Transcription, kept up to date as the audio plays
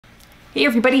Hey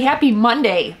everybody, happy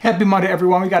Monday. Happy Monday,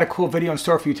 everyone. We got a cool video in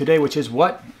store for you today, which is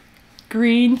what?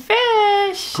 Green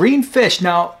fish. Green fish.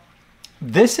 Now,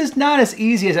 this is not as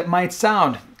easy as it might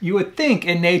sound. You would think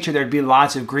in nature there'd be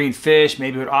lots of green fish,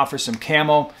 maybe it would offer some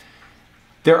camo.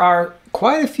 There are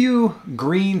quite a few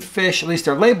green fish, at least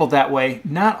they're labeled that way.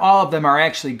 Not all of them are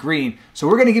actually green. So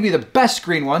we're going to give you the best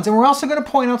green ones, and we're also going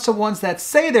to point out some ones that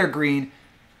say they're green,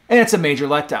 and it's a major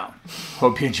letdown.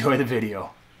 Hope you enjoy the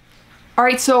video. All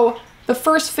right, so the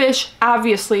first fish,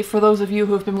 obviously, for those of you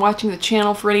who have been watching the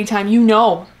channel for any time, you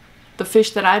know the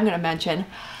fish that I'm going to mention.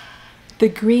 The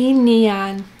green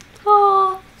neon.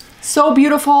 Oh, so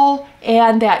beautiful,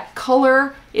 and that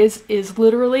color is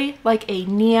literally like a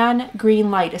neon green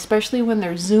light, especially when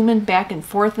they're zooming back and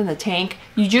forth in the tank.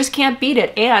 You just can't beat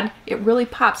it, and it really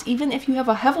pops. Even if you have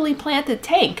a heavily planted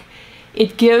tank,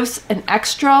 it gives an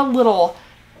extra little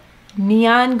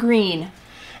neon green.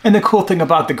 And the cool thing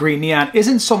about the green neon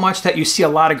isn't so much that you see a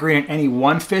lot of green in any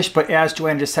one fish, but as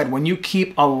Joanna just said, when you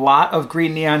keep a lot of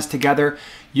green neons together,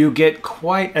 you get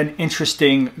quite an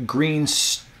interesting green,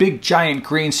 big giant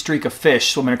green streak of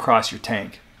fish swimming across your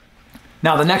tank.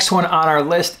 Now the next one on our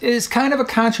list is kind of a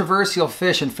controversial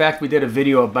fish. In fact, we did a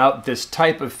video about this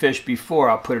type of fish before.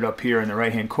 I'll put it up here in the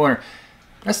right hand corner.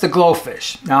 That's the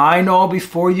glowfish. Now I know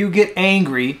before you get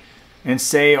angry and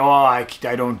say, oh, I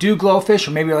don't do glowfish,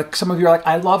 or maybe like some of you are like,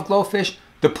 I love glowfish.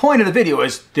 The point of the video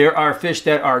is there are fish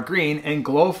that are green, and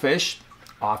glowfish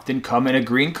often come in a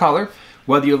green color.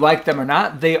 Whether you like them or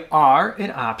not, they are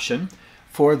an option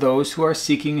for those who are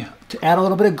seeking to add a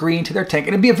little bit of green to their tank.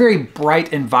 And it'd be a very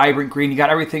bright and vibrant green. You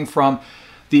got everything from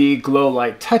the glow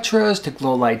light tetras to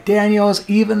glow light Daniels,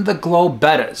 even the glow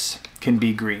bettas can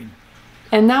be green.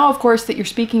 And now, of course, that you're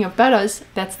speaking of bettas,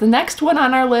 that's the next one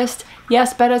on our list.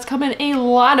 Yes, bettas come in a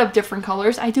lot of different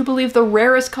colors. I do believe the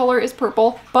rarest color is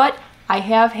purple, but I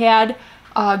have had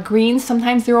greens.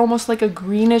 Sometimes they're almost like a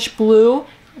greenish blue.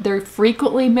 They're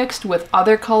frequently mixed with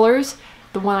other colors.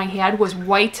 The one I had was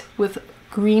white with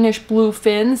greenish blue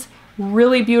fins.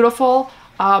 Really beautiful.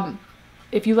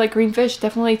 If you like green fish,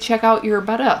 definitely check out your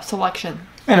betta selection.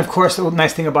 And of course, the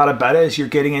nice thing about a betta is you're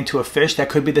getting into a fish that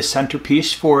could be the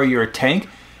centerpiece for your tank,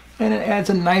 and it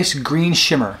adds a nice green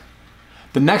shimmer.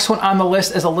 The next one on the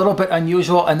list is a little bit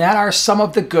unusual, and that are some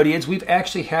of the goodeids. We've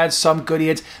actually had some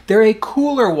goodeids. They're a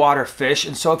cooler water fish,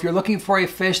 and so if you're looking for a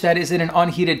fish that is in an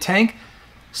unheated tank,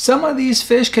 some of these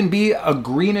fish can be a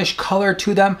greenish color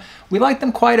to them. We like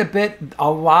them quite a bit.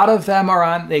 A lot of them are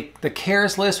on the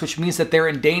CARES list, which means that they're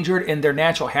endangered in their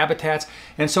natural habitats.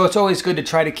 And so it's always good to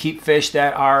try to keep fish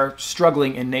that are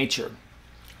struggling in nature.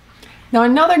 Now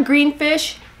another green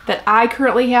fish that I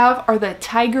currently have are the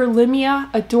tiger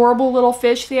limia. Adorable little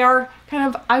fish. They are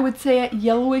kind of, I would say, a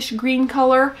yellowish green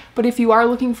color, but if you are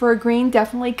looking for a green,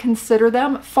 definitely consider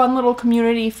them. Fun little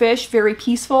community fish, very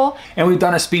peaceful. And we've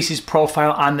done a species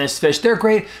profile on this fish. They're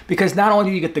great because not only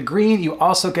do you get the green, you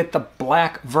also get the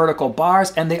black vertical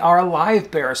bars, and they are a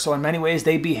live bear. So in many ways,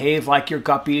 they behave like your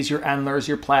guppies, your endlers,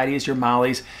 your platies, your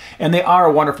mollies, and they are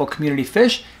a wonderful community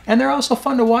fish, and they're also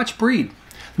fun to watch breed.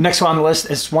 The next one on the list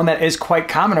is one that is quite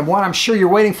common, and one I'm sure you're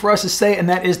waiting for us to say, and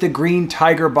that is the green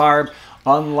tiger barb.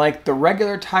 Unlike the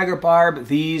regular tiger barb,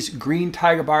 these green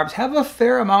tiger barbs have a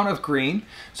fair amount of green.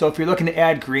 So if you're looking to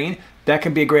add green, that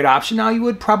can be a great option. Now you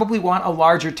would probably want a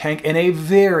larger tank and a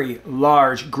very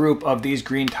large group of these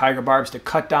green tiger barbs to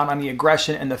cut down on the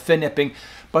aggression and the fin nipping,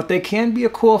 but they can be a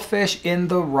cool fish in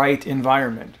the right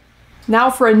environment.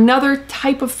 Now for another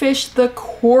type of fish, the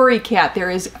cory cat. There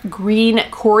is green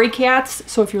cory cats,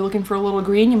 so if you're looking for a little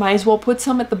green, you might as well put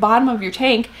some at the bottom of your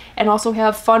tank and also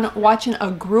have fun watching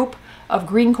a group of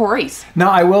green cories.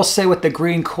 Now I will say with the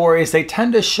green cories, they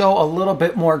tend to show a little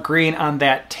bit more green on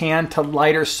that tan to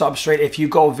lighter substrate. If you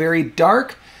go very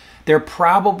dark, they're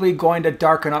probably going to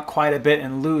darken up quite a bit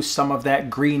and lose some of that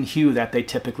green hue that they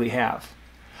typically have.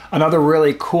 Another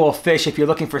really cool fish, if you're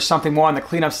looking for something more on the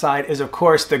cleanup side, is of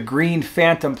course the green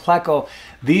phantom pleco.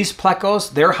 These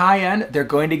plecos, they're high end, they're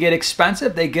going to get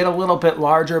expensive, they get a little bit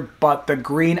larger, but the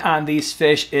green on these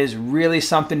fish is really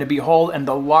something to behold, and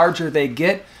the larger they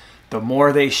get, the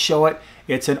more they show it.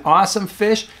 It's an awesome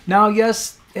fish. Now,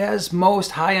 yes, as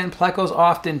most high-end plecos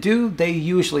often do, they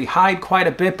usually hide quite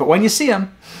a bit, but when you see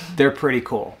them, they're pretty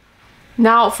cool.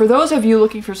 Now, for those of you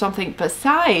looking for something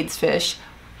besides fish,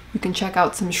 you can check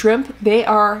out some shrimp. They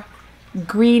are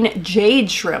green jade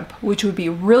shrimp, which would be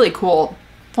really cool.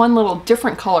 Fun little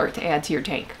different color to add to your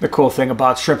tank. The cool thing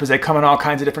about shrimp is they come in all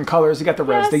kinds of different colors. You got the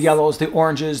reds, Yes. the yellows, the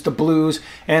oranges, the blues,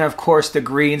 and of course the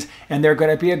greens. And they're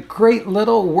going to be a great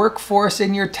little workforce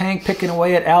in your tank, picking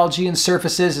away at algae and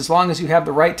surfaces. As long as you have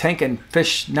the right tank and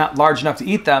fish not large enough to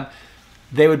eat them,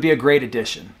 they would be a great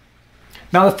addition.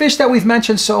 Now the fish that we've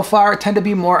mentioned so far tend to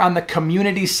be more on the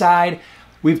community side.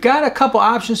 We've got a couple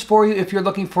options for you if you're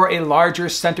looking for a larger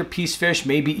centerpiece fish,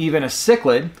 maybe even a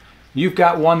cichlid. You've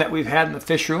got one that we've had in the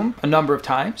fish room a number of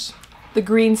times. The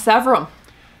green severum.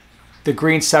 The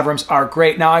green severums are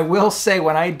great. Now I will say,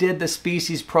 when I did the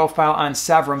species profile on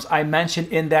severums, I mentioned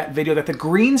in that video that the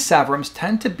green severums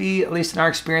tend to be, at least in our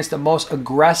experience, the most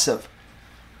aggressive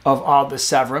of all the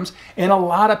severums. And a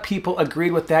lot of people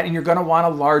agreed with that, and you're gonna want a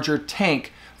larger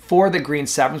tank for the green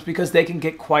severums because they can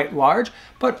get quite large.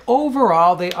 But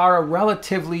overall, they are a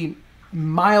relatively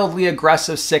mildly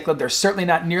aggressive cichlid. They're certainly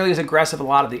not nearly as aggressive as a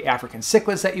lot of the African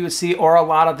cichlids that you would see, or a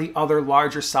lot of the other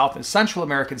larger South and Central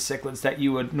American cichlids that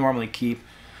you would normally keep.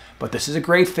 But this is a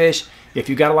great fish if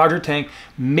you got a larger tank.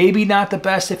 Maybe not the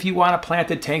best if you want a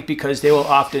planted tank because they will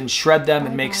often shred them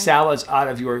and make salads out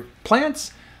of your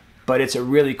plants, but it's a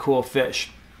really cool fish.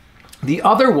 The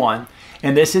other one,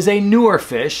 and this is a newer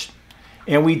fish,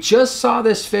 and we just saw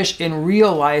this fish in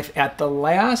real life at the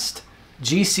last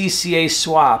GCCA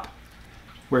swap.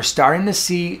 We're starting to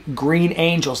see green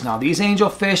angels now. These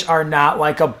angelfish are not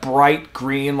like a bright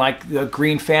green, like the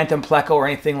green phantom pleco or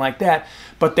anything like that,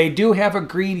 but they do have a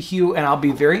green hue, and I'll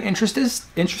be very interested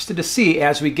to see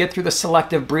as we get through the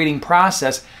selective breeding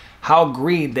process how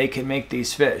green they can make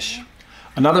these fish.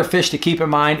 Another fish to keep in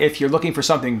mind if you're looking for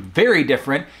something very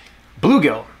different,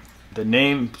 bluegill. The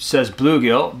name says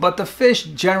bluegill, but the fish,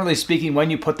 generally speaking,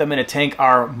 when you put them in a tank,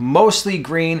 are mostly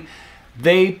green.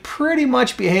 They pretty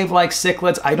much behave like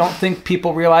cichlids. I don't think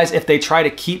people realize if they try to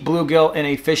keep bluegill in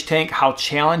a fish tank how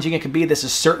challenging it can be. This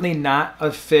is certainly not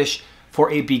a fish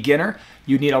for a beginner.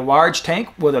 You need a large tank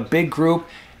with a big group.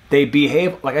 They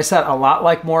behave, like I said, a lot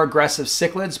like more aggressive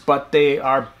cichlids, but they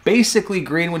are basically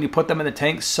green when you put them in the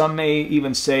tank. Some may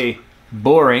even say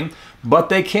boring, but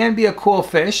they can be a cool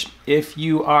fish if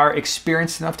you are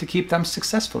experienced enough to keep them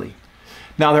successfully.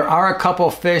 Now, there are a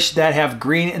couple fish that have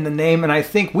green in the name, and I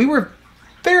think we were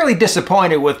fairly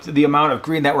disappointed with the amount of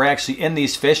green that were actually in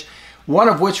these fish, one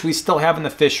of which we still have in the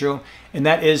fish room, and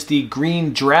that is the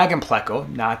green dragon pleco,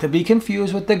 not to be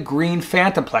confused with the green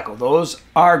phantom pleco. Those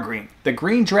are green. The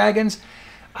green dragons,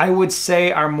 I would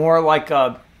say, are more like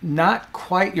a, not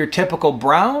quite your typical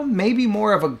brown, maybe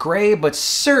more of a gray, but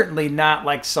certainly not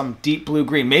like some deep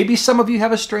blue-green. Maybe some of you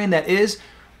have a strain that is.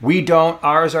 We don't.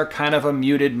 Ours are kind of a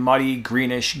muted, muddy,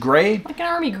 greenish gray. Like an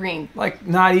army green. Like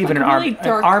not even like an, really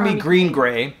an army green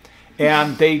gray.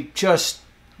 And they just,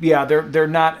 yeah, they're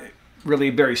not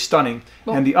really very stunning.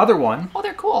 Well, and the other one. Oh,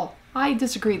 they're cool. I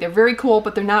disagree. They're very cool,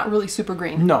 but they're not really super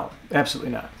green. No,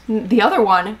 absolutely not. The other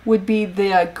one would be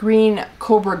the green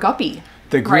cobra guppy.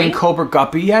 The green cobra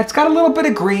guppy, yeah, it's got a little bit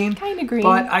of green. Kind of green.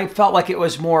 But I felt like it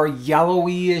was more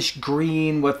yellowish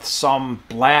green with some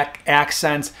black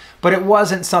accents. But it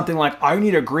wasn't something like, I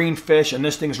need a green fish and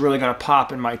this thing's really gonna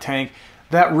pop in my tank.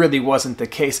 That really wasn't the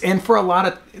case. And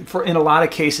in a lot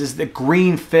of cases, the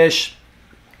green fish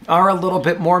are a little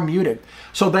bit more muted.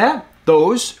 So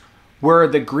those were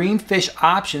the green fish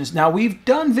options. Now, we've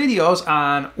done videos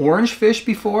on orange fish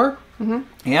before.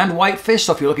 And white fish.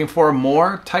 So if you're looking for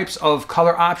more types of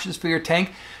color options for your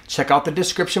tank, check out the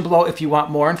description below. If you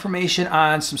want more information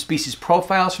on some species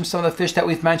profiles from some of the fish that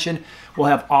we've mentioned, we'll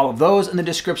have all of those in the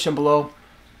description below.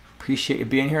 Appreciate you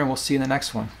being here, and we'll see you in the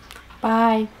next one.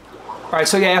 Bye. All right,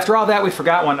 so yeah, after all that, we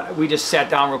forgot one. We just sat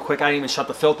down real quick. I didn't even shut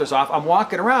the filters off. I'm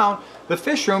walking around the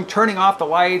fish room, turning off the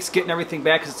lights, getting everything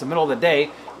back because it's the middle of the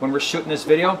day when we're shooting this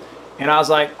video. And I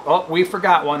was like, oh, we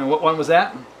forgot one. And what one was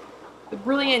that? The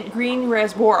brilliant green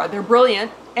rasbora. They're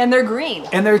brilliant and they're green.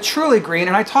 And they're truly green,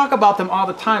 and I talk about them all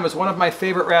the time as one of my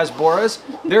favorite rasboras.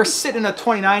 They're sitting in a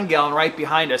 29-gallon right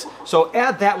behind us. So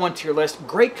add that one to your list.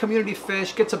 Great community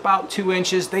fish, gets about 2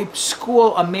 inches. They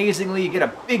school amazingly. You get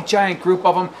a big giant group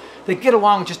of them. They get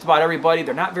along with just about everybody.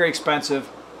 They're not very expensive.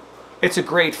 It's a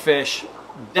great fish.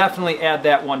 Definitely add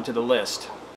that one to the list.